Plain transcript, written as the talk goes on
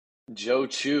Joe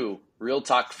Chu, Real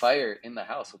Talk Fire in the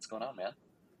house. What's going on, man?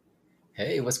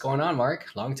 Hey, what's going on, Mark?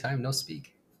 Long time no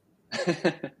speak.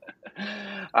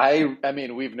 I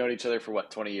mean, we've known each other for what,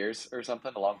 20 years or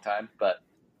something, a long time, but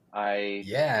I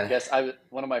Yeah, guess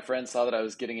one of my friends saw that I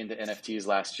was getting into NFTs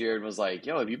last year and was like,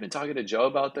 "Yo, have you been talking to Joe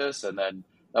about this?" And then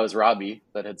that was Robbie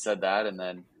that had said that, and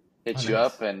then oh hit you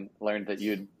up nice. and learned that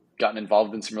you'd gotten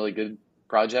involved in some really good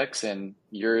projects, and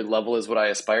your level is what I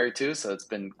aspire to. So it's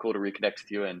been cool to reconnect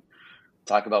with you and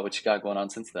talk about what you got going on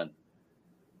since then.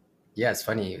 Yeah, it's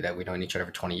funny that we've known each other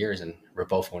for 20 years and we're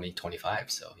both only 25,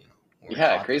 so we're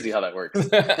Yeah, crazy toddlers. how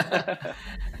that works.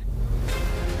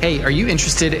 Hey, are you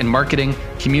interested in marketing,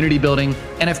 community building,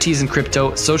 NFTs and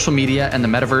crypto, social media, and the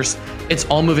metaverse? It's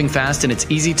all moving fast and it's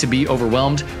easy to be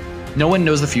overwhelmed. No one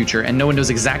knows the future and no one knows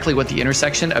exactly what the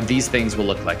intersection of these things will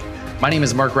look like. My name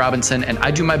is Mark Robinson and I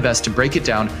do my best to break it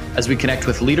down as we connect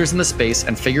with leaders in the space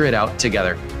and figure it out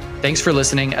together. Thanks for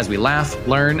listening as we laugh,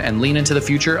 learn, and lean into the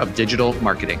future of digital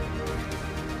marketing.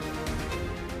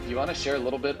 You want to share a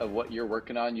little bit of what you're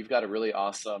working on? You've got a really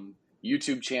awesome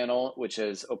YouTube channel, which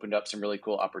has opened up some really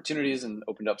cool opportunities and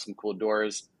opened up some cool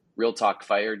doors. Real Talk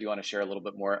Fire. Do you want to share a little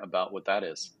bit more about what that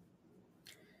is?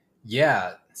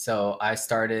 Yeah, so I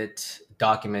started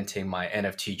documenting my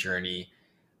NFT journey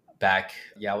back,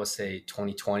 I would say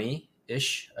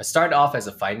 2020-ish. I started off as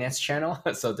a finance channel.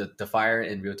 So the FIRE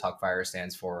in Real Talk FIRE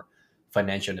stands for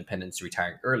Financial Independence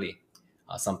Retiring Early,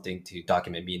 something to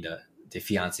document me in the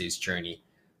fiance's journey.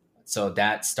 So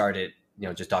that started,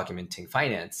 just documenting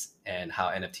finance, and how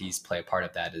NFTs play a part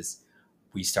of that is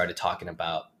we started talking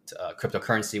about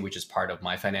cryptocurrency, which is part of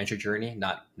my financial journey.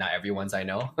 Not everyone's, I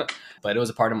know, but it was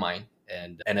a part of mine.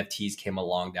 And NFTs came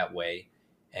along that way,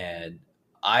 and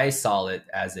I saw it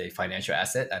as a financial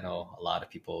asset. I know a lot of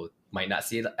people might not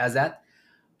see it as that,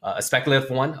 a speculative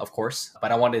one, of course,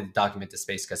 but I wanted to document the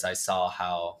space because I saw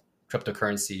how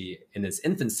cryptocurrency in its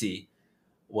infancy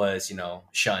was,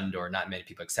 shunned, or not many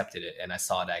people accepted it, and I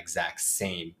saw that exact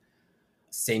same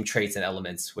traits and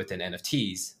elements within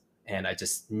NFTs, and I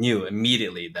just knew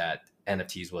immediately that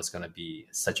NFTs was going to be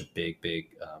such a big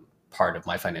part of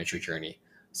my financial journey.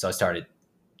 So I started,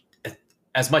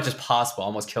 as much as possible,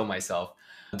 almost kill myself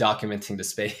documenting the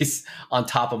space on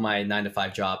top of my 9 to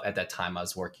 5 job. At that time, I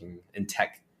was working in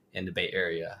tech in the Bay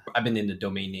Area. I've been in the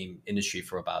domain name industry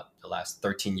for about the last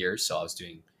 13 years. So I was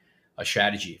doing a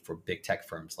strategy for big tech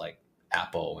firms like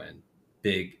Apple and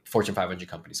big Fortune 500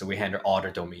 companies. So we handle all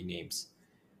their domain names.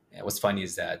 And what's funny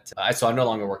is that so I no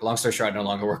longer work. Long story short, I no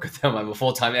longer work with them. I'm a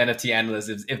full time NFT analyst,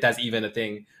 if that's even a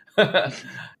thing.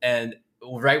 And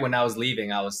right when I was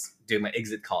leaving, I was doing my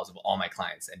exit calls with all my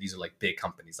clients, and these are like big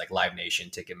companies like Live Nation,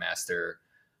 Ticketmaster,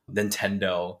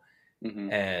 Nintendo,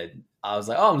 Hmm. and I was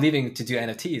like, "Oh, I'm leaving to do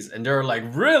NFTs," and they're like,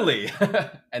 "Really?"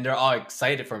 And they're all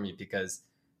excited for me because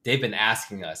they've been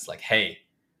asking us, like, "Hey,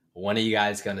 when are you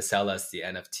guys going to sell us the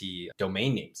NFT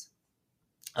domain names?"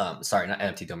 Sorry, not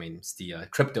NFT domain names, the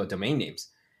crypto domain names.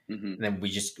 Hmm. And then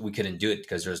we couldn't do it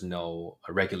because there's no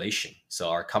regulation. So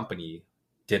our company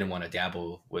didn't want to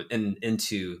dabble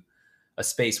into a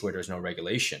space where there's no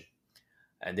regulation,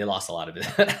 and they lost a lot of it.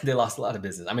 They lost a lot of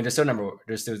business. I mean, they're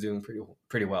still doing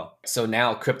pretty well. So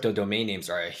now crypto domain names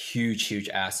are a huge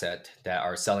asset that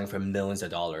are selling for millions of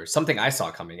dollars. Something I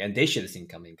saw coming, and they should have seen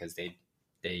coming because they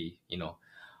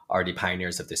are the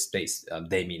pioneers of this space.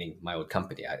 They meaning my old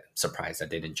company. I'm surprised that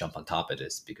they didn't jump on top of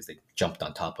this because they jumped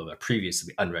on top of a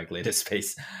previously unregulated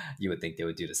space. You would think they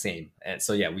would do the same. And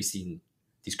so yeah, we've seen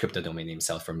these crypto domain names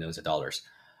sell for millions of dollars.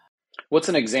 What's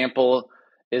an example?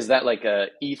 Is that like a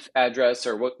ETH address,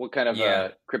 or what kind of Yeah.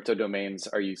 crypto domains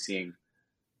are you seeing?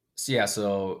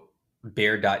 So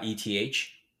bear.eth,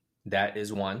 that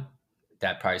is one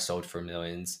that probably sold for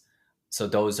millions. So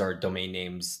those are domain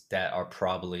names that are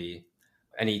probably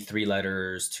any 3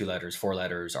 letters, 2 letters, 4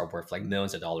 letters are worth like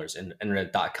millions of dollars in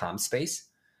the .com space.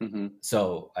 Hmm.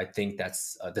 So I think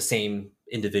that's the same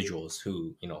individuals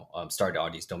who started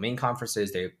all these domain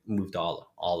conferences. They moved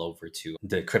all over to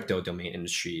the crypto domain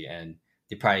industry, and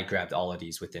they probably grabbed all of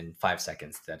these within 5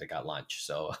 seconds that it got launched.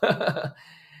 So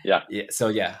Yeah, yeah, so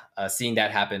yeah, seeing that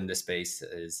happen in this space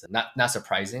is not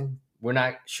surprising. We're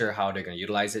not sure how they're going to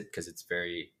utilize it because it's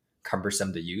very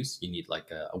cumbersome to use. You need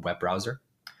like a web browser,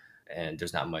 and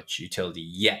there's not much utility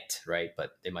yet, right?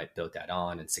 But they might build that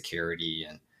on, and security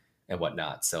and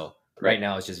whatnot. So right right.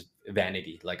 now it's just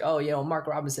vanity, like, oh, Mark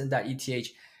Robinson.eth.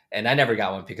 And I never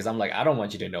got one because I'm like, I don't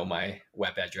want you to know my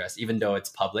web address, even though it's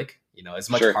public. It's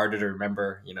much Sure. harder to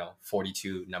remember,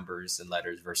 42 numbers and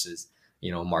letters versus,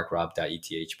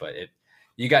 markrob.eth. But if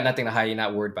you got nothing to hide, you're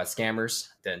not worried about scammers,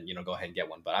 then, go ahead and get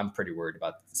one. But I'm pretty worried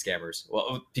about scammers.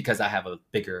 Well, because I have a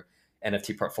bigger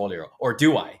NFT portfolio. Or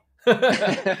do I?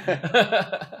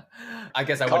 I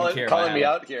guess I wouldn't care if I calling had me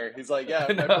like out here. He's like, yeah,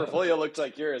 if my no, portfolio looked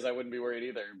like yours, I wouldn't be worried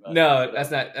either. But no,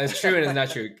 that's true and it's not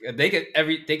true. They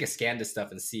could scan this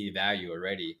stuff and see value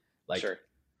already. Like, sure.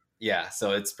 yeah,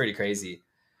 so it's pretty crazy.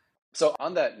 So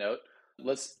on that note,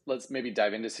 let's maybe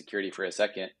dive into security for a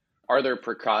second. Are there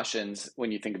precautions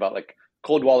when you think about like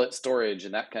cold wallet storage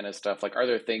and that kind of stuff? Like, are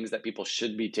there things that people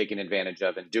should be taking advantage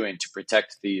of and doing to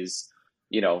protect these,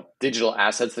 digital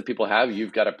assets that people have?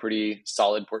 You've got a pretty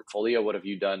solid portfolio. What have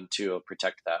you done to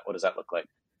protect that? What does that look like?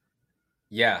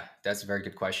 Yeah, that's a very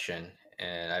good question.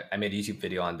 And I made a YouTube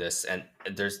video on this, and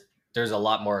there's a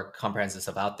lot more comprehensive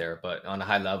stuff out there, but on a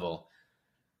high level,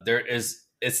 there is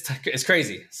it's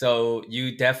crazy. So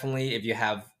you definitely, if you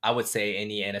have, I would say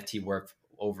any NFT worth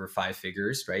over 5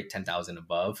 figures, right, 10,000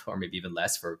 above, or maybe even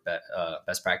less for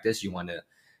best practice, you want to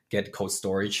get cold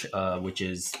storage, which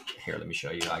is here. Let me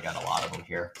show you. I got a lot of them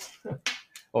here.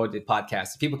 Or the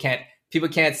podcast. People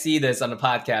can't see this on the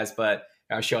podcast, but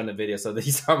I'm showing the video. So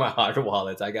these are my hard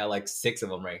wallets. I got like 6 of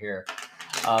them right here,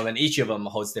 and each of them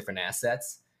holds different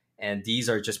assets. And these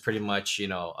are just pretty much,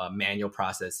 manual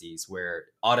processes where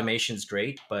automation is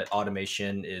great, but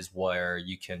automation is where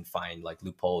you can find like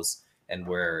loopholes and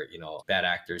where, bad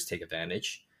actors take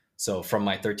advantage. So from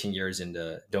my 13 years in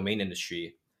the domain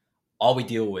industry, all we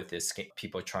deal with is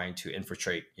people trying to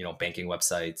infiltrate, banking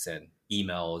websites and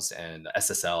emails and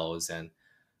SSLs. And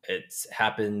it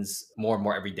happens more and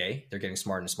more every day. They're getting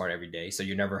smarter and smarter every day. So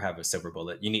you never have a silver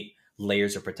bullet. You need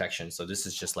layers of protection. So this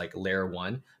is just like layer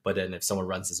 1. But then if someone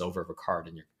runs this over a card,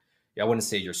 and I wouldn't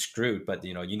say you're screwed, but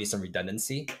you need some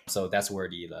redundancy. So that's where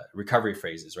the recovery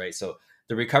phrase is, right? So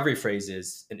the recovery phrase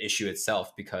is an issue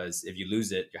itself, because if you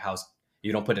lose it, your house,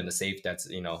 you don't put it in a safe that's,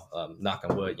 knock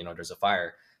on wood, there's a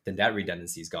fire, then that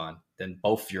redundancy is gone. Then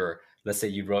both let's say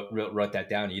you wrote that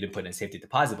down and you didn't put it in a safety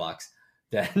deposit box,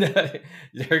 then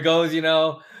there goes,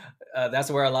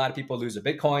 that's where a lot of people lose their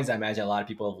Bitcoins. I imagine a lot of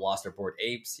people have lost their Bored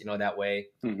Apes, that way.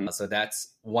 Mm-hmm. So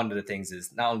that's one of the things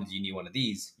is not only do you need one of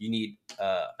these, you need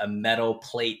a metal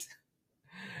plate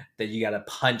that you got to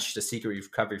punch the secret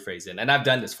recovery phrase in. And I've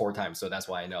done this 4 times, so that's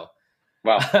why I know.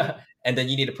 Wow. And then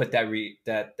you need to put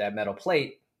that metal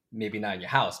plate, maybe not in your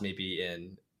house, maybe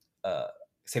in a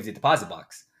safety deposit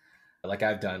box, like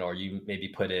I've done, or you maybe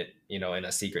put it, in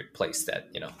a secret place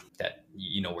that, that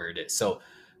where it is. So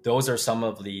those are some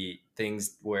of the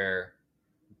things where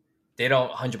they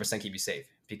don't 100% keep you safe,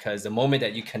 because the moment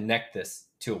that you connect this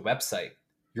to a website,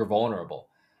 you're vulnerable.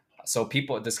 So the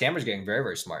scammers are getting very,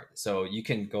 very smart. So you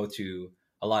can go to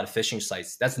a lot of phishing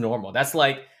sites. That's normal. That's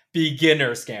like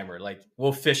beginner scammer. Like,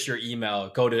 we'll phish your email,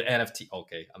 go to NFT.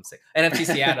 Okay, I'm saying NFT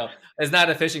Seattle is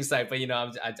not a phishing site, but I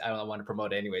don't want to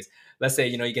promote it anyways. Let's say,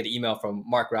 you get an email from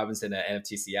Mark Robinson at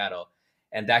NFT Seattle,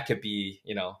 and that could be,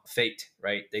 faked,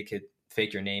 right? They could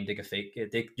fake your name. They could fake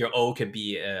it. Your O could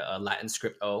be a Latin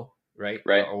script O, right?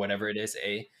 Right. Or whatever it is,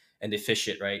 A, and they phish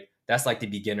it, right? That's like the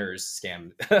beginner's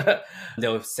scam.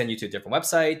 They'll send you to a different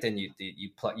website, then you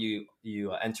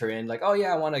enter in like, oh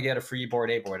yeah, I want to get a free Bored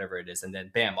Ape or whatever it is, and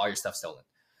then bam, all your stuff's stolen.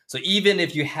 So even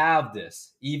if you have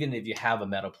this, even if you have a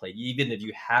metal plate, even if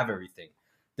you have everything,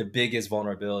 the biggest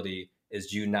vulnerability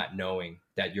is you not knowing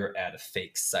that you're at a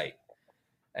fake site.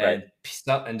 And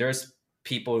right. And there's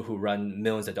people who run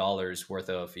millions of dollars worth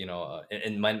of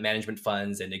in management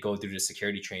funds, and they go through the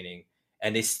security training,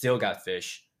 and they still got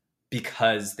phished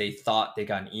because they thought they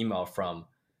got an email from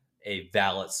a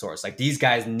valid source. Like, these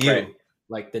guys knew right.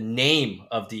 like the name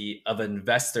of an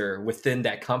investor within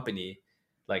that company.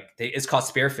 Like, it's called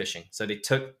spear phishing. So they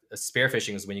took spear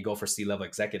phishing is when you go for C-level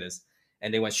executives,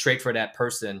 and they went straight for that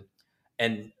person,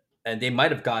 and they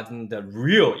might have gotten the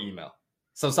real email.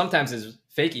 So sometimes it's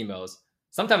fake emails,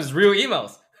 sometimes it's real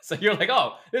emails. So you're like,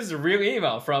 oh, this is a real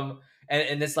email from.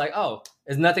 And it's like, oh,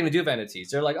 it's nothing to do with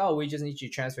entities. They're like, oh, we just need you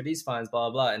to transfer these funds, blah,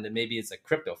 blah, blah. And then maybe it's a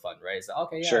crypto fund, right? It's like,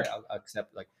 okay, yeah, sure. I'll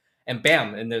accept. Like, and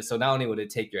bam. And so not only would it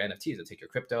take your NFTs, it'll take your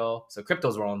crypto. So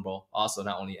crypto's vulnerable, also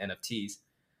not only NFTs.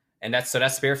 And that's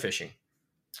spear phishing.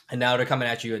 And now they're coming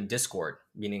at you in Discord,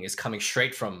 meaning it's coming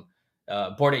straight from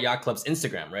Bored Ape Yacht Club's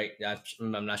Instagram, right?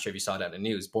 I'm not sure if you saw that in the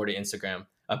news. Bored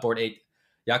Ape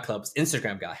Yacht Club's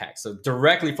Instagram got hacked. So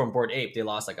directly from Bored Ape, they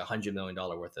lost like $100 million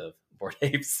worth of Bored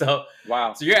Apes. So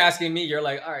wow. So you're asking me, you're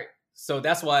like, all right. So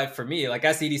that's why for me, like,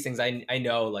 I see these things, I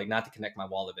know like not to connect my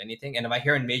wallet with anything. And if I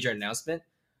hear a major announcement,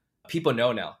 people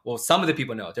know now. Well, some of the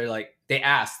people know. They're like,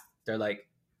 they're like,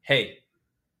 hey,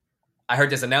 I heard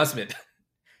this announcement.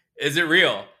 Is it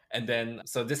real? And then,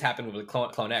 so this happened with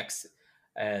Clone X,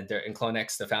 and they're in Clone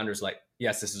X, the founder's like,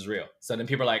 yes, this is real. So then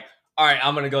people are like, all right,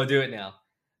 I'm going to go do it now.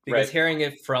 Because right. hearing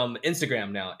it from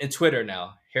Instagram now, and Twitter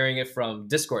now, hearing it from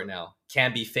Discord now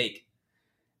can be fake.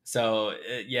 So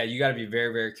yeah, you got to be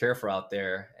very, very careful out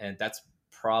there. And that's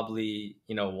probably,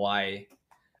 why,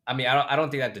 I mean, I don't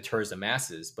think that deters the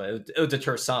masses, but it'll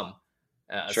deter some.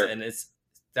 Sure. And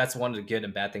that's one of the good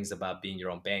and bad things about being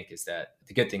your own bank, is that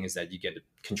the good thing is that you get to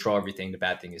control everything. The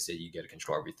bad thing is that you get to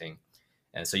control everything.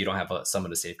 And so you don't have some of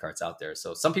the safeguards out there.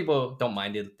 So some people don't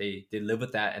mind it. They live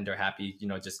with that and they're happy,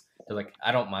 just they're like,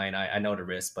 I don't mind. I know the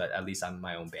risk, but at least I'm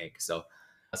my own bank. So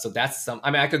that's I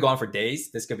mean, I could go on for days.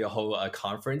 This could be a whole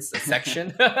conference, a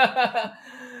section.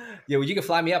 Yeah, well, you can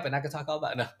fly me up and I could talk all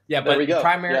about it. No. Yeah, There we but go.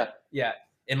 primary, Yeah. yeah.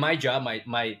 In my job,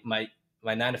 my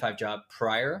 9 to 5 job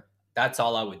prior, that's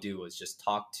all I would do was just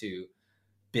talk to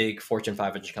big Fortune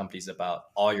 500 companies about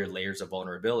all your layers of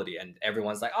vulnerability. And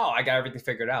everyone's like, oh, I got everything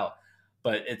figured out.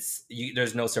 But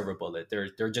there's no silver bullet.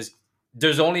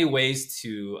 There's only ways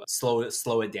to slow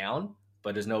it down,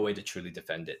 but there's no way to truly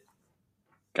defend it.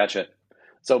 Gotcha.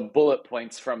 So bullet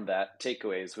points from that,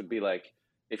 takeaways would be like,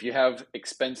 if you have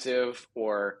expensive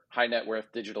or high net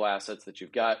worth digital assets that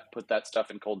you've got, put that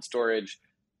stuff in cold storage.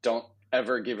 Don't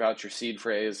ever give out your seed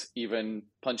phrase. Even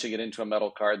punching it into a metal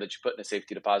card that you put in a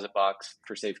safety deposit box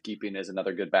for safekeeping is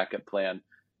another good backup plan.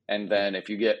 And then if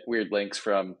you get weird links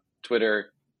from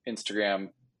Twitter, Instagram,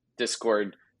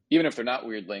 Discord, even if they're not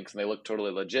weird links and they look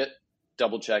totally legit,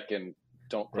 double check and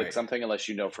don't click something unless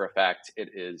you know for a fact it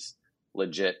is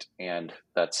legit and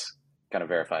that's kind of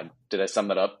verified. Did I sum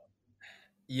that up?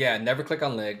 Yeah, never click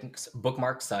on links,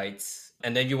 bookmark sites,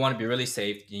 and then you want to be really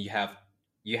safe. You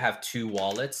have 2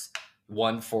 wallets,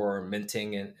 one for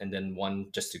minting and then one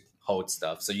just to hold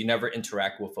stuff. So you never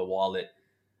interact with a wallet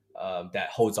that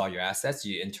holds all your assets.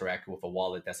 You interact with a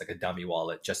wallet that's like a dummy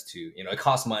wallet, just to, it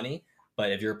costs money.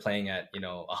 But if you're playing at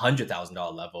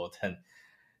 $100,000 level, then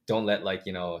don't let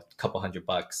a couple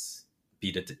 $100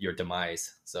 be your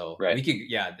demise. So we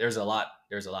could, there's a lot,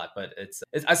 but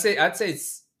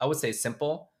I would say it's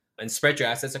simple, and spread your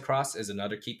assets across is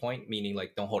another key point, meaning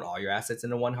like don't hold all your assets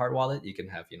into one hard wallet. You can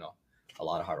have, a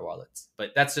lot of hard wallets,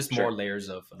 but that's just more layers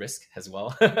of risk as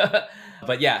well.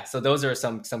 But yeah, so those are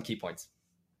some key points.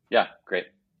 Yeah, great.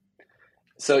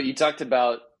 So you talked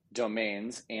about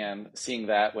domains and seeing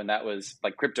that when that was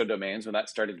like crypto domains, when that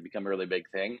started to become a really big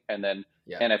thing. And then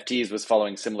NFTs was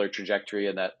following similar trajectory,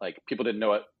 and that like people didn't know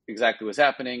what exactly was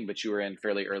happening, but you were in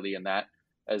fairly early in that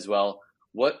as well.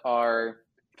 What are,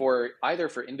 for either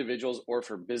for individuals or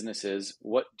for businesses,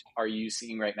 what are you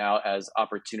seeing right now as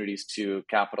opportunities to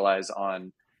capitalize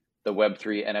on the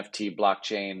Web3 NFT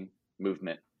blockchain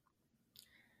movement?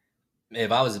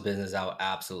 If I was a business, I would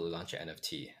absolutely launch an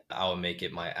NFT. I would make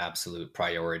it my absolute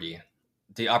priority.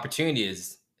 The opportunity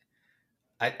is,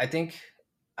 I think,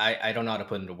 I don't know how to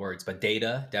put into words, but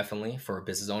data definitely for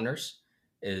business owners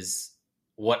is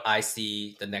what I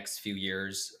see the next few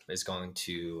years is going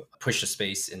to push the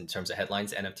space in terms of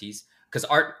headlines, NFTs, because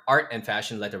art and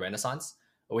fashion led the Renaissance,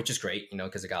 which is great,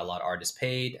 because it got a lot of artists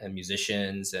paid and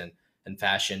musicians and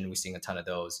fashion. We're seeing a ton of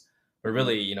those. But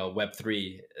really,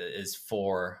 Web3 is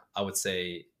for, I would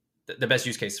say, the best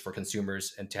use case for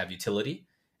consumers and to have utility,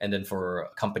 and then for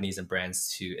companies and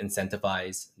brands to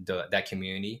incentivize that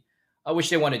community, which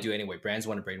they want to do anyway. Brands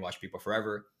want to brainwash people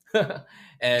forever.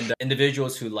 And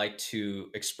individuals who like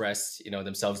to express,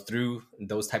 themselves through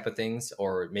those type of things,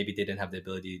 or maybe they didn't have the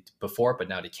ability before, but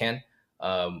now they can.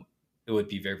 It would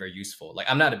be very, very useful. Like,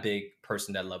 I'm not a big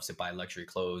person that loves to buy luxury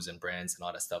clothes and brands and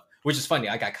all that stuff, which is funny.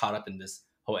 I got caught up in this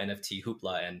whole NFT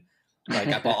hoopla, and like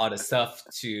I bought all this stuff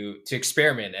to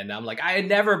experiment, and I'm like, I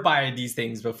never buy these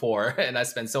things before, and I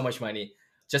spend so much money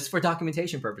just for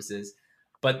documentation purposes.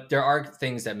 But there are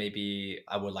things that maybe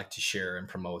I would like to share and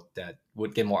promote that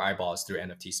would get more eyeballs through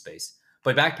NFT space.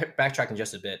 But backtracking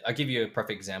just a bit, I'll give you a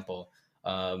perfect example.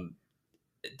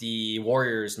 The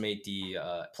Warriors made the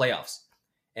playoffs,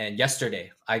 and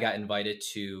yesterday I got invited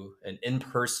to an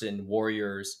in-person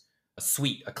Warriors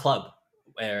suite, a club.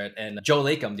 And Joe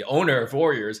Lacob, the owner of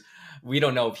Warriors, we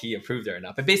don't know if he approved it or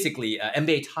not, but basically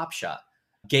NBA Top Shot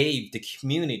gave the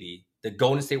community, the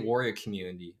Golden State Warrior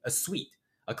community, a suite,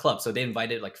 a club. So they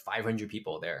invited like 500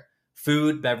 people there.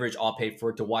 Food, beverage, all paid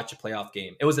for, to watch a playoff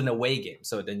game. It was an away game.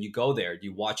 So then you go there,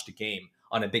 you watch the game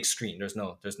on a big screen. There's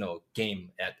no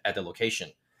game at the location.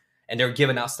 And they're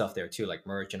giving out stuff there too, like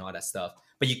merch and all that stuff.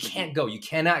 But you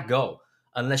cannot go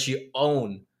unless you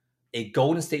own a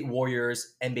Golden State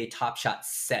Warriors NBA Top Shot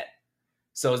set.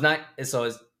 So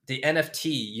it's the NFT,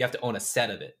 you have to own a set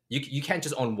of it. You can't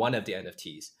just own one of the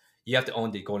NFTs. You have to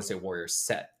own the Golden State Warriors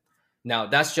set. Now,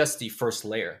 that's just the first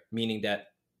layer, meaning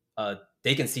that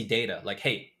they can see data like,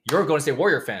 hey, you're a Golden State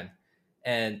Warrior fan,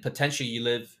 and potentially you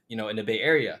live, in the Bay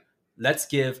Area. Let's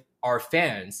give our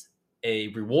fans a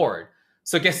reward.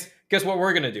 So guess guess what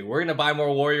we're gonna do? We're gonna buy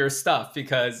more Warriors stuff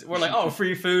because we're like, oh,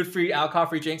 free food, free alcohol,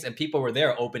 free drinks, and people were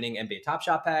there opening NBA Top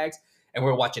Shot packs, and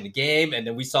we're watching the game, and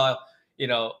then we saw,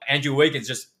 Andrew Wiggins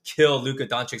just kill Luka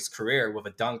Doncic's career with a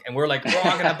dunk, and we're like, we're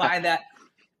all gonna buy that,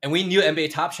 and we knew NBA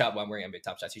Top Shot. Well, I'm wearing NBA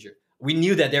Top Shot t-shirt. We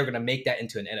knew that they were gonna make that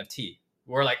into an NFT.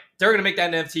 We're like, they're gonna make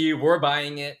that an NFT. We're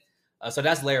buying it. So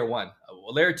that's layer one.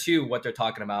 Layer two, what they're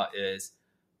talking about is,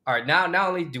 all right, now not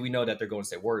only do we know that they're Golden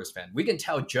State Warriors fan, we can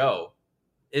tell Joe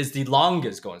is the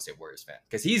longest Golden State Warriors fan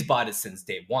because he's bought it since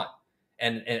day one.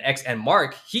 And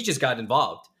Mark, he just got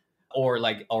involved. Or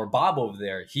Bob over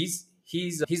there, he's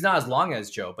not as long as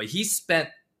Joe, but he spent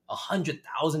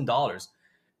 $100,000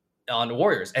 on the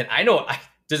Warriors. And I know,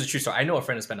 this is a true story. I know a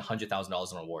friend who spent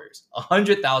 $100,000 on Warriors.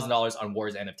 $100,000 on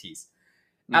Warriors NFTs.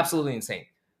 Absolutely insane.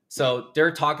 So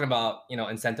they're talking about,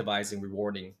 incentivizing,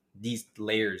 rewarding these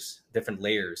different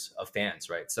layers of fans,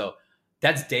 right? So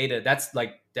that's data. That's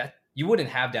like that. You wouldn't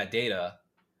have that data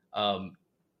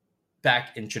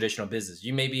back in traditional business.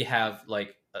 You maybe have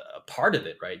like a part of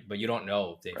it, right? But you don't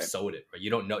know if they've sold it, right? You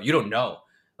don't know.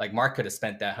 Like Mark could have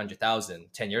spent that 100,000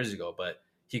 10 years ago, but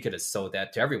he could have sold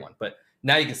that to everyone. But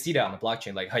now you can see that on the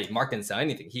blockchain. Like, hey, Mark didn't sell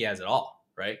anything. He has it all,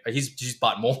 right? He's just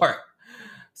bought more.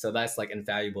 So that's like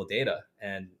invaluable data.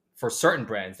 And for certain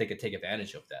brands, they could take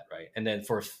advantage of that, right? And then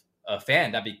for a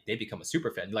fan, they become a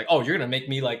super fan. You're like, oh, you're gonna make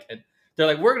me like. They're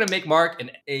like, we're gonna make Mark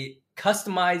a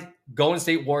customized Golden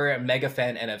State Warrior mega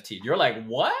fan NFT. You're like,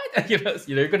 what?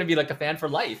 You're gonna be like a fan for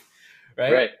life,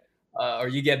 right? Right. Or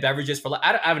you get beverages for life.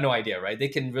 I have no idea, right? They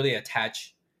can really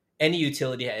attach any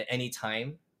utility at any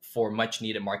time for much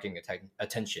needed marketing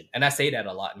attention. And I say that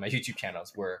a lot in my YouTube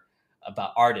channels, where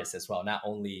about artists as well, not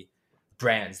only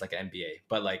brands like NBA,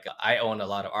 but like I own a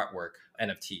lot of artwork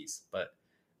NFTs, but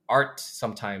art,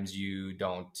 sometimes you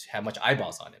don't have much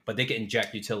eyeballs on it, but they can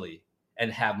inject utility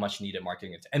and have much needed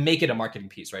marketing and make it a marketing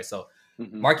piece, right? So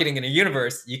marketing in a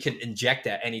universe, you can inject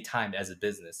that anytime as a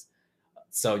business.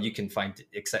 So you can find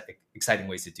exciting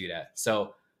ways to do that.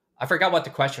 So I forgot what the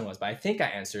question was, but I think I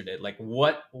answered it. Like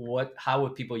how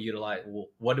would people utilize,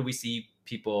 what do we see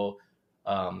people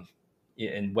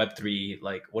in Web3?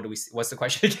 Like, what's the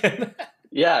question again?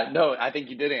 Yeah, no, I think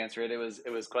you did answer it. It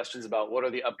was questions about what are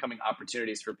the upcoming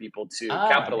opportunities for people to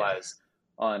capitalize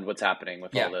on what's happening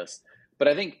with all this. But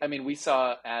I mean, we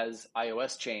saw as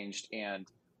iOS changed and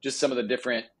just some of the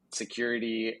different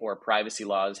security or privacy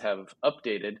laws have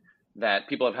updated, that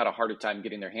people have had a harder time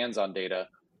getting their hands on data.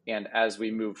 And as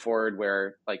we move forward,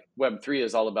 where like Web3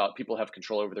 is all about people have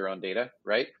control over their own data,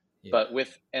 right? Yeah. But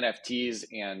with NFTs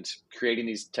and creating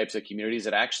these types of communities,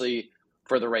 it actually,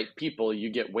 for the right people,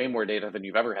 you get way more data than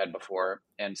you've ever had before.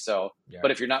 And so, but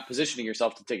if you're not positioning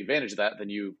yourself to take advantage of that, then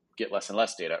you get less and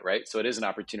less data, right? So it is an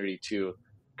opportunity to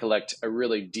collect a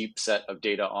really deep set of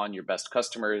data on your best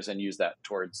customers and use that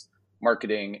towards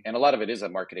marketing. And a lot of it is a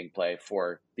marketing play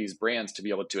for these brands to be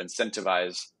able to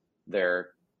incentivize their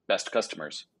best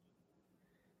customers.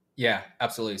 Yeah,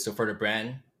 absolutely. So for the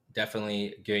brand,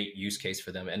 definitely a great use case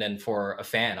for them. And then for a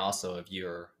fan also, if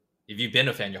you've been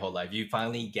a fan your whole life, you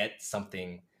finally get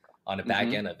something on the back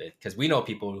end of it. Because we know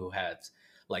people who have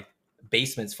like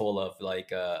basements full of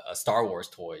like Star Wars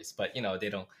toys, but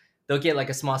they'll get like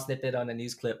a small snippet on a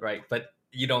news clip, right? But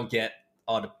you don't get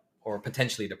all the, or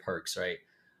potentially the perks, right?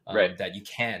 That you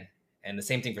can. And the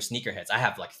same thing for sneakerheads. I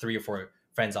have like 3 or 4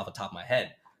 friends off the top of my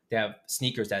head. They have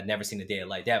sneakers that have never seen the day of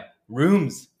light. They have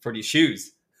rooms for these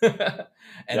shoes.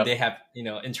 And they have,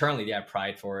 internally they have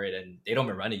pride for it, and they don't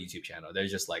even run a YouTube channel. They're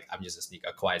just like, I'm just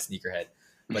a quiet sneakerhead.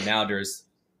 But now there's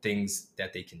things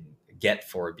that they can get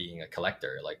for being a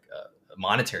collector, like a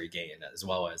monetary gain as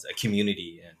well as a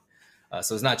community. And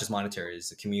so it's not just monetary,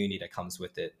 it's a community that comes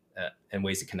with it, and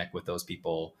ways to connect with those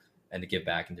people and to give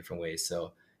back in different ways.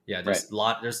 So yeah, there's a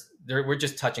lot, we're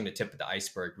just touching the tip of the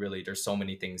iceberg. Really, there's so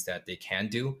many things that they can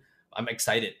do. I'm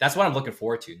excited. That's what I'm looking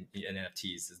forward to in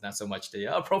NFTs. It's not so much the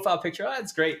profile picture. Oh,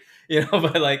 it's great.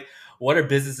 But like, what are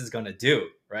businesses going to do?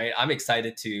 Right. I'm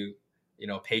excited to,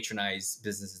 patronize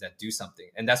businesses that do something.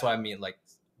 And that's what I mean. Like,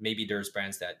 maybe there's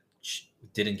brands that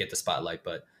didn't get the spotlight,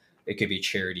 but it could be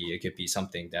charity. It could be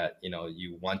something that,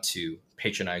 you want to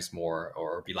patronize more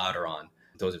or be louder on.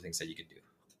 Those are things that you can do.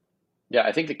 Yeah.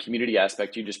 I think the community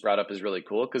aspect you just brought up is really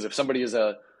cool. Because if somebody is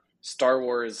a Star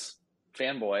Wars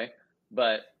fanboy,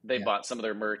 but they bought some of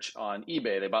their merch on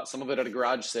eBay, they bought some of it at a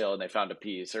garage sale and they found a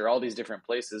piece, or all these different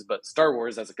places. But Star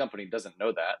Wars as a company doesn't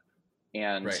know that.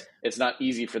 And it's not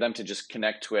easy for them to just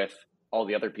connect with all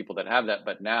the other people that have that.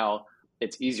 But now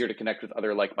it's easier to connect with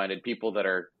other like-minded people that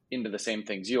are into the same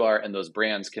things you are. And those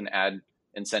brands can add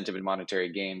incentive and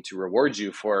monetary gain to reward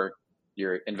you for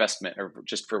your investment or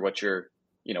just for what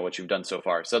you've done so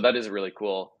far. So that is a really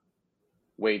cool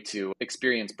way to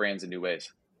experience brands in new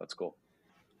ways. That's cool.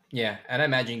 Yeah, and I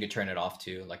imagine you could turn it off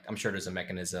too. Like I'm sure there's a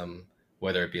mechanism,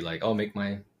 whether it be like, oh, make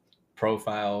my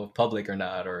profile public or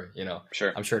not, or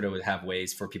Sure. I'm sure they would have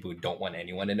ways for people who don't want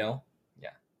anyone to know.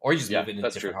 Yeah, or you just Yeah, move it into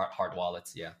that's different true. hard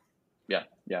wallets. Yeah,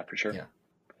 Yeah, for sure. yeah,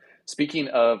 Speaking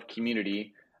of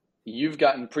community, you've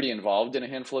gotten pretty involved in a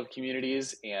handful of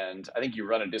communities, and I think you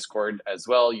run a Discord as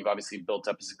well. You've obviously built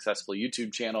up a successful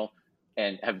YouTube channel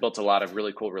and have built a lot of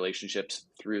really cool relationships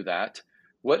through that.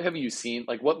 What have you seen?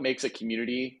 Like, what makes a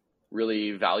community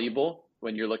really valuable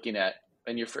when you're looking at,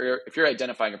 and if you're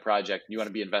identifying a project and you want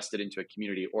to be invested into a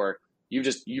community, or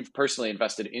you've personally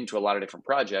invested into a lot of different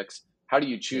projects, how do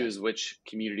you yeah. choose which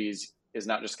communities is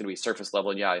not just going to be surface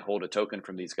level and yeah, I hold a token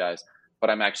from these guys, but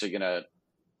I'm actually going to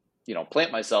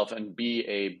plant myself and be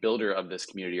a builder of this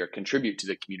community or contribute to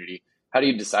the community? How do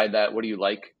you decide that? What do you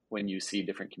like when you see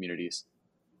different communities?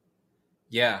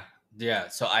 Yeah, yeah.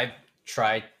 So I've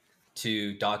tried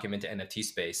to document the NFT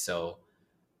space. So,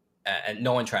 and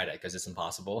no one tried it because it's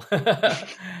impossible.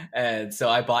 And so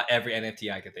I bought every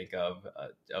NFT I could think of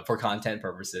for content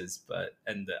purposes.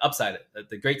 And the upside,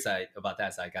 the great side about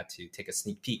that is I got to take a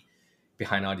sneak peek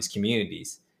behind all these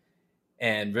communities.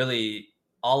 And really,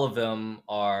 all of them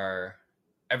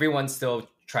everyone's still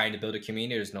trying to build a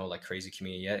community. There's no like crazy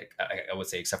community yet. I would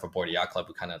say, except for Board Yacht Club,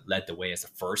 who kind of led the way as the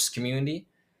first community.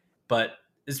 But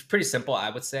it's pretty simple,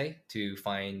 I would say, to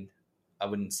find. I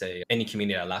wouldn't say any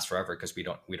community that lasts forever because we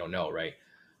don't know, right?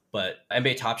 But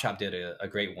NBA Top Shop did a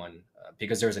great one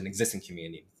because there's an existing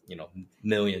community,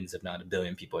 millions, if not a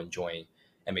billion people enjoying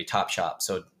NBA Top Shop.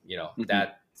 So,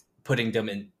 that putting them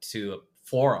into a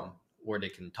forum where they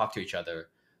can talk to each other,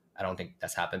 I don't think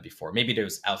that's happened before. Maybe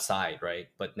there's outside, right?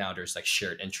 But now there's like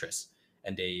shared interests,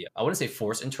 and I wouldn't say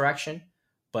force interaction,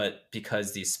 but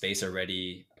because the space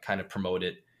already kind of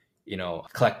promoted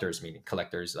collectors, meaning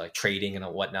collectors like trading and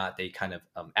whatnot, they kind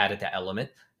of added that element,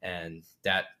 and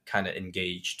that kind of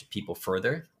engaged people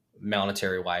further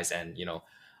monetary wise, and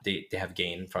they have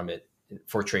gained from it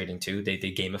for trading too. They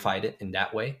gamified it in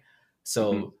that way.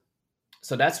 So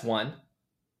that's one,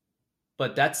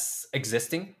 but that's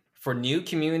existing. For new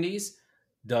communities,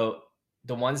 the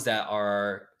ones that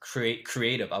are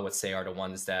creative, I would say, are the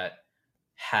ones that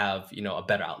have a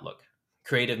better outlook.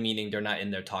 Creative meaning they're not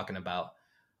in there talking about,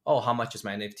 oh, how much is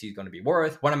my NFT going to be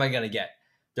worth? What am I going to get?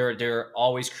 They're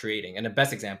always creating. And the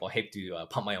best example, I hate to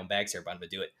pump my own bags here, but I'm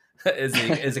going to do it,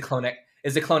 is the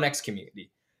Clone X community.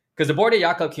 Because the Bored Ape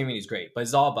Yacht Club community is great, but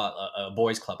it's all about a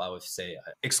boys club, I would say,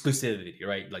 exclusivity,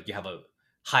 right? Like you have a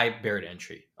high barrier to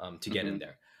entry to get in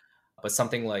there. But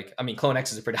something like, Clone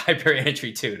X is a pretty high barrier to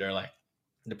entry too. They're like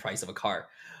the price of a car.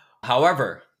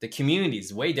 However, the community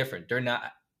is way different. They're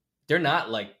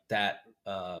not like that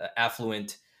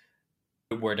affluent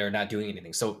where they're not doing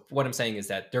anything. So what I'm saying is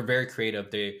that they're very creative.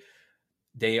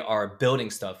 They are building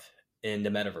stuff in the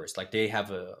metaverse. Like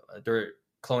their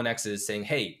Clone X is saying,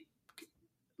 hey,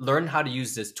 learn how to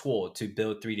use this tool to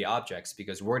build 3D objects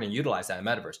because we're going to utilize that in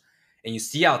metaverse. And you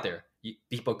see out there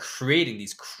people creating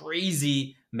these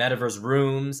crazy metaverse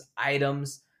rooms,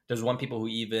 items. There's one people who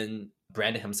even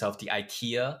branded himself the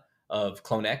IKEA of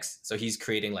Clone X. So he's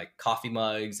creating like coffee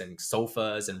mugs and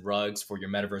sofas and rugs for your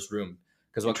metaverse room.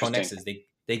 Because what Clone X is,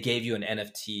 they gave you an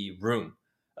NFT room,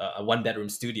 a 1-bedroom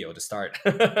studio to start.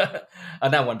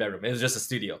 Not 1 bedroom, it was just a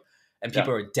studio. And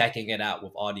people are decking it out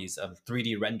with all these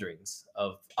 3D renderings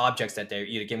of objects that they're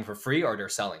either giving for free or they're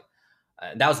selling.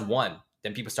 And that was one.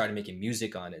 Then people started making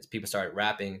music on it. People started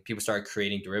rapping. People started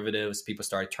creating derivatives. People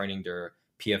started turning their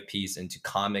PFPs into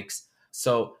comics.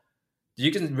 So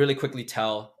you can really quickly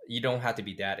tell. You don't have to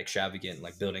be that extravagant,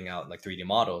 like building out like 3D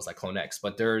models like Clone X.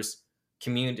 But there's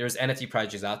NFT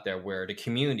projects out there where the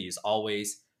community is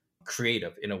always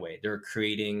creative in a way. They're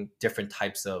creating different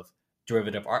types of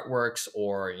derivative artworks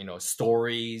or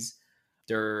stories.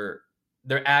 They're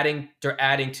adding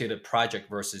to the project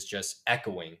versus just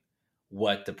echoing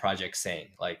what the project's saying.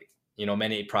 Like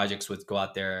many projects would go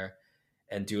out there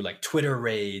and do like Twitter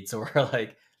raids or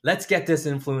like, let's get this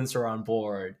influencer on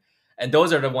board. And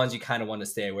those are the ones you kind of want to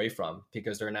stay away from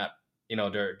because they're not,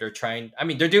 they're trying,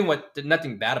 they're doing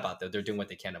nothing bad about that. They're doing what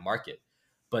they can to market.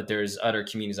 But there's other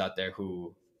communities out there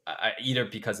who either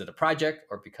because of the project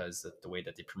or because of the way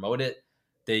that they promote it,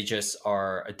 they just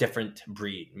are a different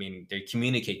breed, meaning they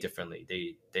communicate differently.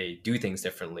 They do things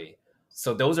differently.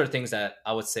 So those are things that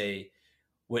I would say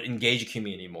would engage a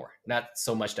community more. Not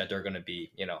so much that they're going to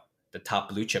be, the top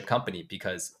blue chip company,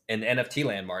 because in NFT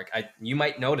landmark, you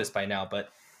might notice by now, but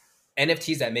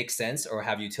NFTs that make sense or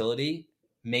have utility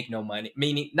make no money.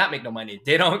 Meaning, not make no money.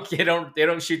 They don't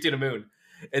shoot to the moon.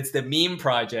 It's the meme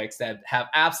projects that have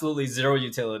absolutely zero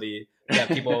utility that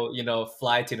people,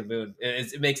 fly to the moon.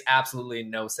 It makes absolutely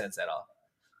no sense at all.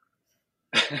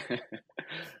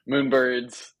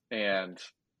 Moonbirds, and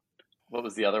what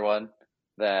was the other one?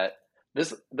 That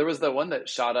there was the one that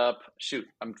shot up. Shoot,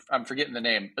 I'm forgetting the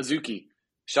name. Azuki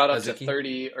shot up to Azuki?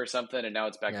 30 or something, and now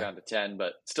it's back Yeah. down to 10.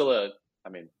 But still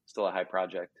still a high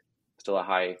project, still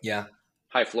a Yeah.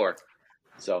 high floor.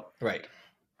 So Right.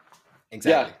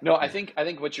 Exactly. yeah, no, I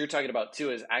think what you're talking about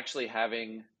too is actually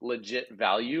having legit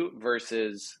value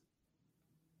versus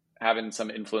having some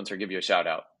influencer give you a shout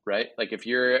out, right? Like if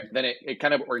you're, then it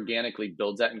kind of organically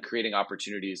builds that and creating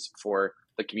opportunities for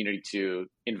the community to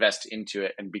invest into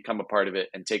it and become a part of it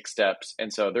and take steps.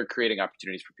 And so they're creating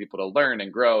opportunities for people to learn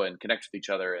and grow and connect with each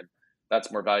other. And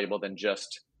that's more valuable than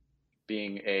just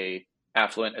being a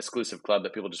affluent, exclusive club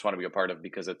that people just want to be a part of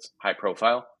because it's high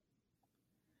profile.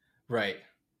 Right.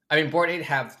 I mean, Bored Ape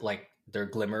have like their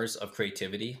glimmers of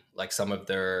creativity. Like some of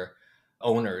their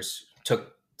owners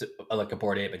took like a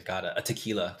Bored Ape and got a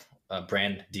tequila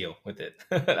brand deal with it.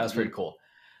 That was pretty cool.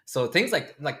 So things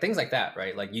like things like that,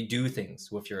 right? Like you do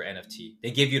things with your NFT.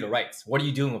 They give you the rights. What are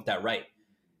you doing with that right?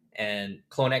 And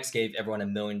CloneX gave everyone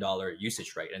 $1 million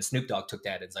usage right. And Snoop Dogg took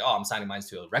that and it's like, oh, I'm signing mine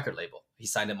to a record label. He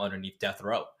signed them underneath Death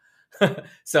Row.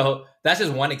 So that's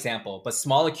just one example. But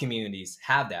smaller communities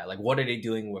have that. Like, what are they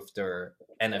doing with their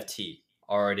NFT?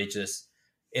 Or are they just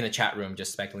in a chat room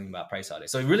just speculating about price audit?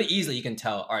 So really easily you can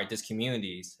tell, all right, this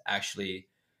community is actually,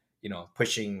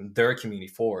 pushing their community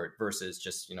forward versus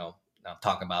just,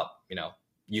 talking about,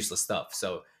 useless stuff.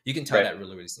 So you can tell that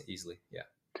really, really easily. Yeah.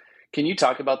 Can you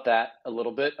talk about that a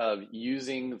little bit of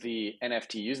using the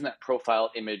NFT, using that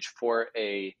profile image for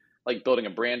like building a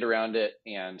brand around it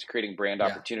and creating brand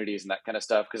opportunities and that kind of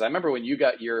stuff? Because I remember when you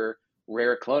got your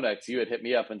rare CloneX, you had hit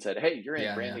me up and said, hey, you're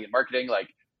in branding and marketing. Like,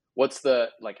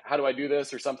 how do I do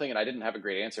this or something? And I didn't have a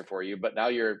great answer for you, but now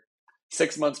you're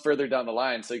 6 months further down the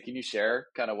line. So can you share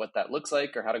kind of what that looks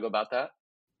like or how to go about that?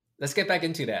 Let's get back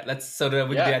into that. So that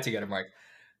we can do that together, Mark.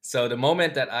 So the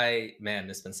moment that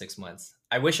it's been 6 months.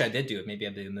 I wish I did do it. Maybe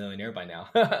I'd be a millionaire by now.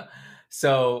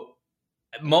 So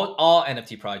all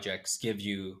NFT projects give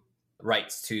you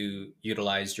rights to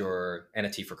utilize your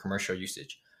NFT for commercial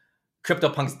usage.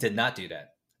 CryptoPunks did not do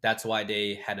that. That's why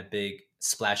they had a big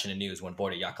splash in the news when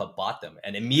Bored Ape Yacht Club bought them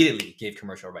and immediately gave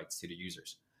commercial rights to the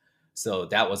users. So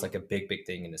that was like a big, big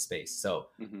thing in the space. So,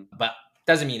 but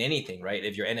doesn't mean anything, right?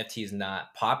 If your NFT is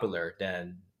not popular,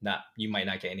 then you might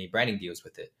not get any branding deals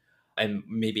with it. And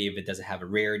maybe if it doesn't have a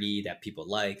rarity that people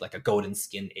like a golden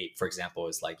skin ape, for example,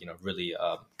 is like, really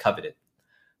coveted.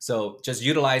 So just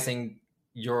utilizing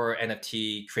your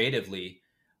NFT creatively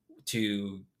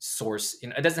to source,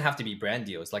 it doesn't have to be brand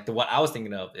deals. Like what I was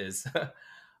thinking of is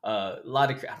a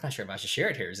lot of, I'm not sure if I should share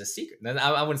it here. It's a secret.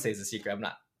 I wouldn't say it's a secret.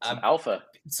 I'm alpha.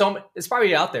 So it's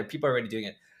probably out there. People are already doing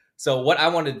it. So what I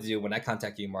wanted to do when I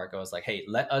contacted you, Mark, I was like, hey,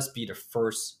 let us be the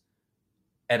first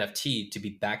NFT to be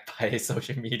backed by a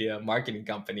social media marketing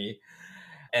company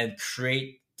and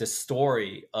create the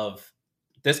story of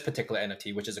this particular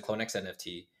NFT, which is a CloneX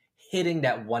NFT, hitting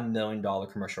that $1 million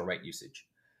commercial right usage.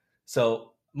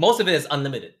 So most of it is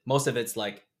unlimited. Most of it's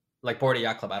like Bored Ape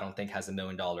Yacht Club, I don't think has $1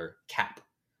 million cap,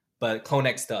 but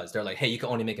CloneX does. They're like, hey, you can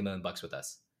only make $1 million with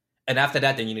us. And after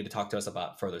that, then you need to talk to us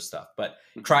about further stuff. But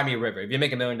Cry Me a River, if you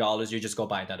make $1 million, you just go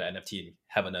buy another NFT and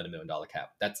have another $1 million cap.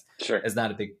 It's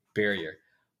not a big barrier.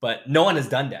 But no one has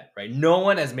done that, right? No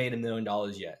one has made $1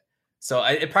 million yet. So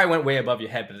it probably went way above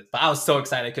your head, but I was so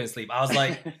excited I couldn't sleep. I was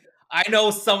like, I know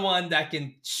someone that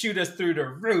can shoot us through the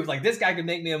roof. Like this guy could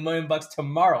make me $1 million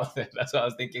tomorrow. That's what I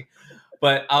was thinking.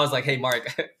 But I was like, hey,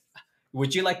 Mark,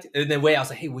 would you like to, in a way, I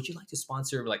was like, hey, would you like to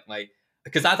sponsor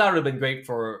because I thought it would have been great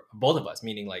for both of us,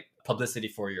 meaning like publicity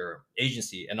for your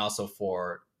agency and also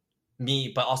for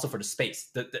me, but also for the space.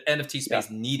 The NFT space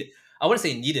needed, I wouldn't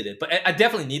say needed it, but I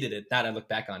definitely needed it now that I look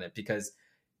back on it because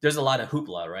there's a lot of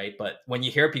hoopla, right? But when you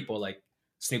hear people like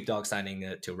Snoop Dogg signing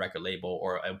it to a record label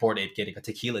or a Bored Ape getting a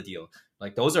tequila deal,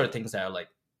 like those are things that are like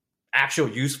actual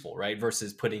useful, right?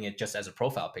 Versus putting it just as a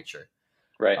profile picture.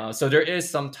 Right. So there is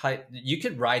some type, you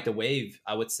could ride the wave,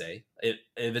 I would say, if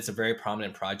it's a very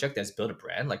prominent project that's built a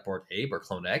brand like Bored Ape or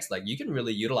CloneX, like you can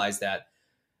really utilize that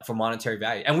for monetary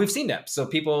value. And we've seen that. So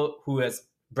people who has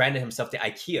branded himself the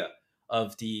IKEA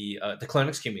of the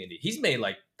CloneX community, he's made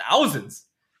like thousands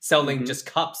selling just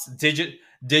cups,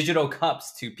 digital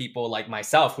cups to people like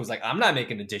myself, who's like, I'm not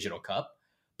making a digital cup,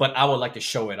 but I would like to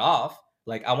show it off.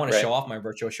 Like I want to show off my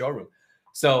virtual showroom.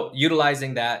 So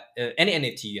utilizing that, any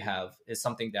NFT you have is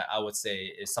something that I would say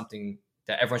is something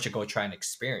that everyone should go try and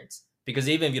experience. Because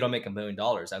even if you don't make $1 million,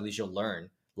 at least you'll learn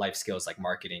life skills like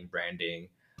marketing, branding,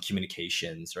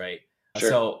 communications, right?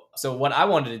 Sure. So what I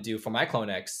wanted to do for my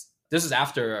CloneX this is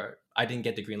after I didn't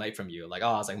get the green light from you. Like, oh,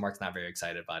 I was like, Mark's not very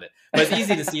excited about it. But it's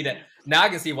easy to see that now. I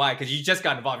can see why, because you just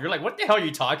got involved. You're like, what the hell are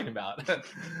you talking about?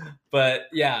 But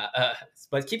yeah,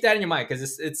 but keep that in your mind,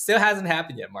 because it still hasn't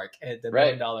happened yet, Mark. The $1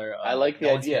 Right. million. I like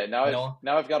the idea. No.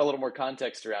 Now I've got a little more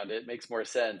context around it. It makes more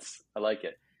sense. I like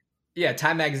it. Yeah,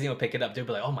 Time Magazine will pick it up. They'll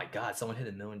be like, "Oh my God, someone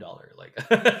hit $1 million!" Like,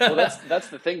 Well, that's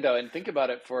the thing though, and think about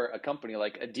it for a company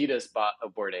like Adidas bought a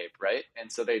Bored Ape, right?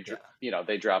 And so they,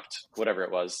 they dropped whatever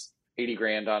it was, 80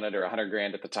 grand on it or 100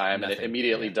 grand at the time, Nothing. and it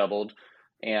immediately doubled,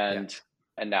 and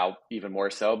now even more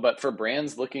so. But for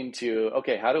brands looking to,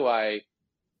 okay, how do I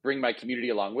bring my community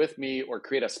along with me, or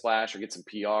create a splash, or get some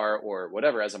PR, or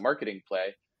whatever as a marketing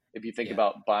play? If you think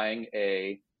about buying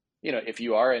if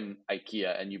you are in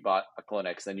IKEA and you bought a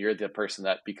Kleenex, then you're the person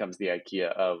that becomes the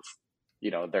IKEA of,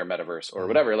 their metaverse or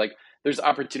whatever. Like, there's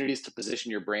opportunities to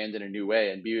position your brand in a new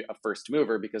way and be a first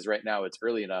mover, because right now it's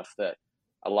early enough that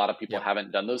a lot of people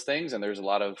haven't done those things. And there's a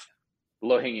lot of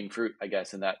low hanging fruit, I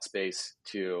guess, in that space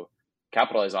to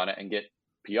capitalize on it and get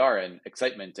PR and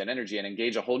excitement and energy and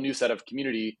engage a whole new set of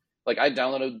community. Like, I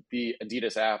downloaded the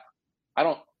Adidas app.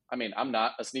 I'm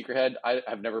not a sneakerhead.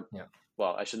 I've never,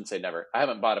 well, I shouldn't say never. I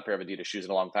haven't bought a pair of Adidas shoes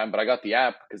in a long time, but I got the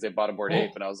app because they bought a Bored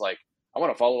Ape, and I was like, I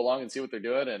want to follow along and see what they're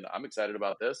doing, and I'm excited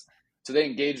about this. So they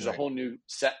engaged a whole new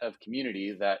set of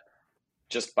community that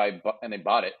and they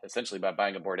bought it essentially by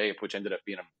buying a Bored Ape, which ended up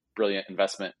being a brilliant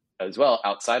investment as well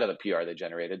outside of the PR they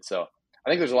generated. So I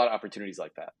think there's a lot of opportunities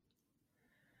like that.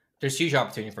 There's huge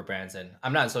opportunity for brands, and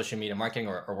I'm not in social media marketing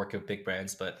or working with big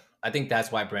brands, but I think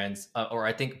that's why brands, or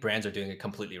I think brands are doing it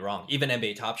completely wrong. Even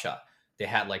NBA Top Shot, they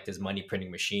had like this money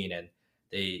printing machine, and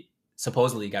they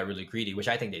supposedly got really greedy, which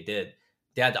I think they did.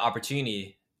 They had the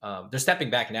opportunity. They're stepping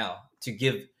back now to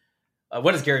give.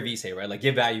 What does Gary Vee say, right? Like,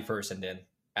 give value first and then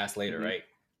ask later, right?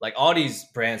 Like, all these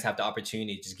brands have the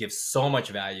opportunity to just give so much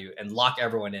value and lock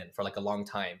everyone in for like a long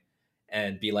time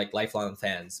and be like lifelong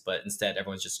fans. But instead,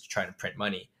 everyone's just trying to print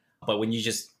money. But when you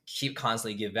just keep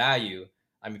constantly give value,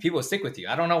 I mean, people will stick with you.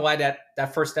 I don't know why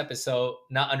that first step is so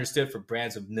not understood for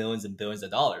brands with millions and billions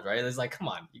of dollars, right? It's like, come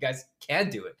on, you guys can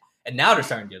do it. And now they're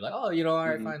starting to do it. Like, oh, all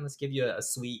right, fine, let's give you a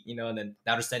suite, and then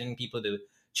now they're sending people to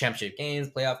championship games,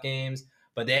 playoff games.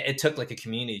 But it took like a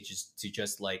community to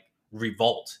like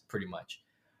revolt pretty much.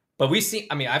 But we see,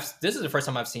 this is the first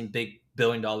time I've seen big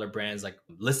 $1 billion brands like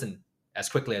listen as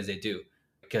quickly as they do,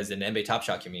 because in the NBA Top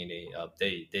Shot community,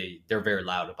 they're very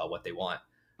loud about what they want.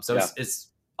 So it's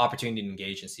opportunity to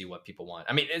engage and see what people want.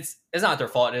 I mean, it's not their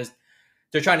fault.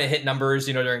 They're trying to hit numbers,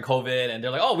 during COVID, and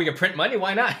they're like, oh, we can print money.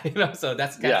 Why not? So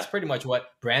that's pretty much what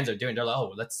brands are doing. They're like,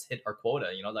 oh, let's hit our quota.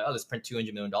 Like, oh, let's print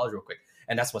 $200 million real quick.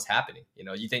 And that's what's happening.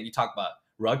 You talk about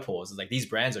rug pulls. It's like these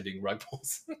brands are doing rug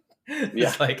pulls.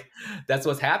 It's like, that's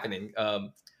what's happening.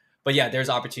 But yeah, there's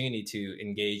opportunity to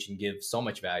engage and give so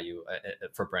much value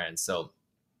for brands. So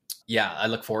yeah, I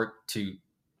look forward to,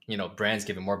 brands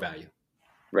giving more value.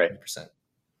 Right. 100%.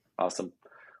 Awesome.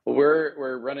 Well,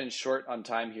 we're running short on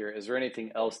time here. Is there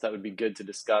anything else that would be good to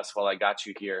discuss while I got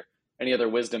you here? Any other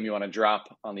wisdom you want to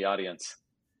drop on the audience?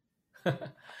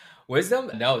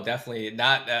 Wisdom? No, definitely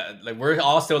not. Like, we're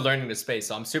all still learning the space.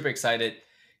 So I'm super excited,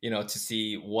 to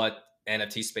see what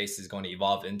NFT space is going to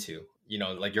evolve into.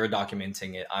 Like, you're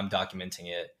documenting it, I'm documenting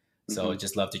it. So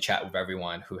just love to chat with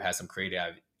everyone who has some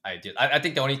creative ideas. I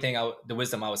think the only thing, the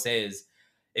wisdom I would say is,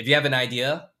 if you have an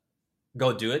idea,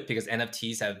 go do it, because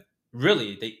NFTs have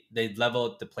really, they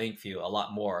leveled the playing field a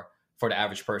lot more for the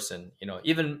average person,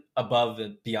 even above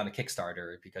and beyond a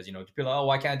Kickstarter, because, people are like, oh,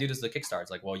 why can't I do this with a Kickstarter?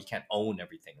 It's like, well, you can't own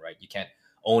everything, right? You can't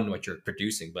own what you're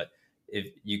producing, but if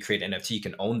you create an NFT, you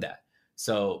can own that.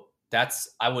 So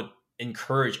I would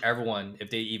encourage everyone, if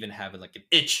they even have like an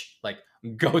itch, like,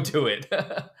 go do it.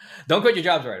 Don't quit your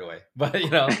jobs right away, but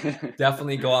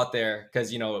definitely go out there,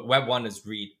 because Web 1 is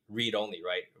read only,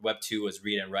 right? Web 2 is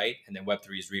read and write, and then Web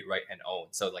 3 is read, write, and own.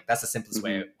 So like, that's the simplest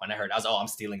way. When I heard, I was, oh, I'm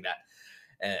stealing that.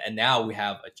 And now we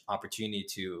have an opportunity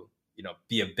to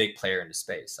be a big player in the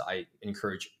space. So I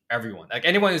encourage everyone, like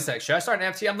anyone who's like, should I start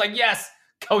an NFT? I'm like, yes,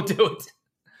 go do it.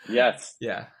 Yes.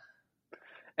 Yeah.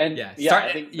 And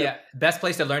I think best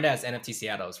place to learn that is NFT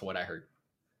Seattle, is what I heard.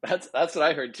 That's what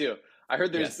I heard too. I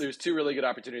heard there's two really good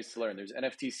opportunities to learn. There's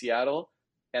NFT Seattle,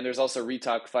 and there's also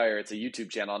Retalk Fire. It's a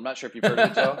YouTube channel. I'm not sure if you've heard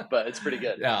of it, Joe, but it's pretty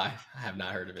good. No, I have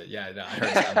not heard of it. Yeah, no, I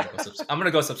heard. I'm gonna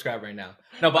go subscribe right now.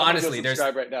 No, but honestly,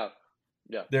 subscribe right now.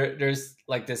 Yeah, there's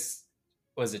like this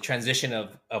was a transition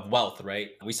of wealth, right?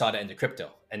 We saw that into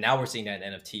crypto, and now we're seeing that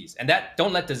in NFTs. And that,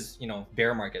 don't let this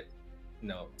bear market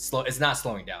slow. It's not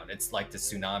slowing down. It's like the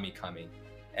tsunami coming,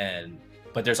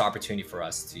 but there's opportunity for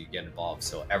us to get involved.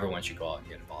 So everyone should go out and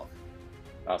get involved.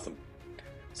 Awesome.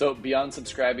 So beyond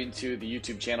subscribing to the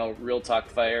YouTube channel Real Talk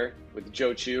Fire with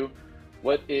Joe Chu,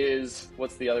 what's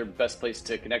the other best place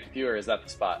to connect with you, or is that the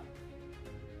spot?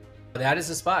 That is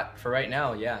the spot for right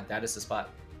now. Yeah, that is the spot.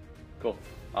 Cool.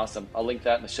 Awesome. I'll link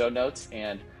that in the show notes,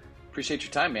 and appreciate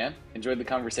your time, man. Enjoyed the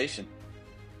conversation.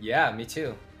 Yeah, me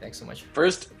too. Thanks so much.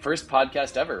 First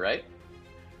podcast ever, right?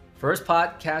 First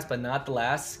podcast, but not the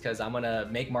last, because I'm going to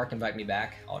make Mark invite me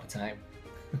back all the time.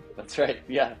 That's right.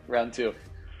 Yeah, round 2.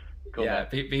 Cool. Yeah,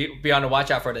 be on the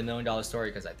watch out for the $1 million story,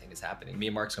 because I think it's happening. Me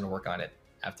and Mark's going to work on it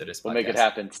after this podcast. We'll make it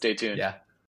happen. Stay tuned. Yeah.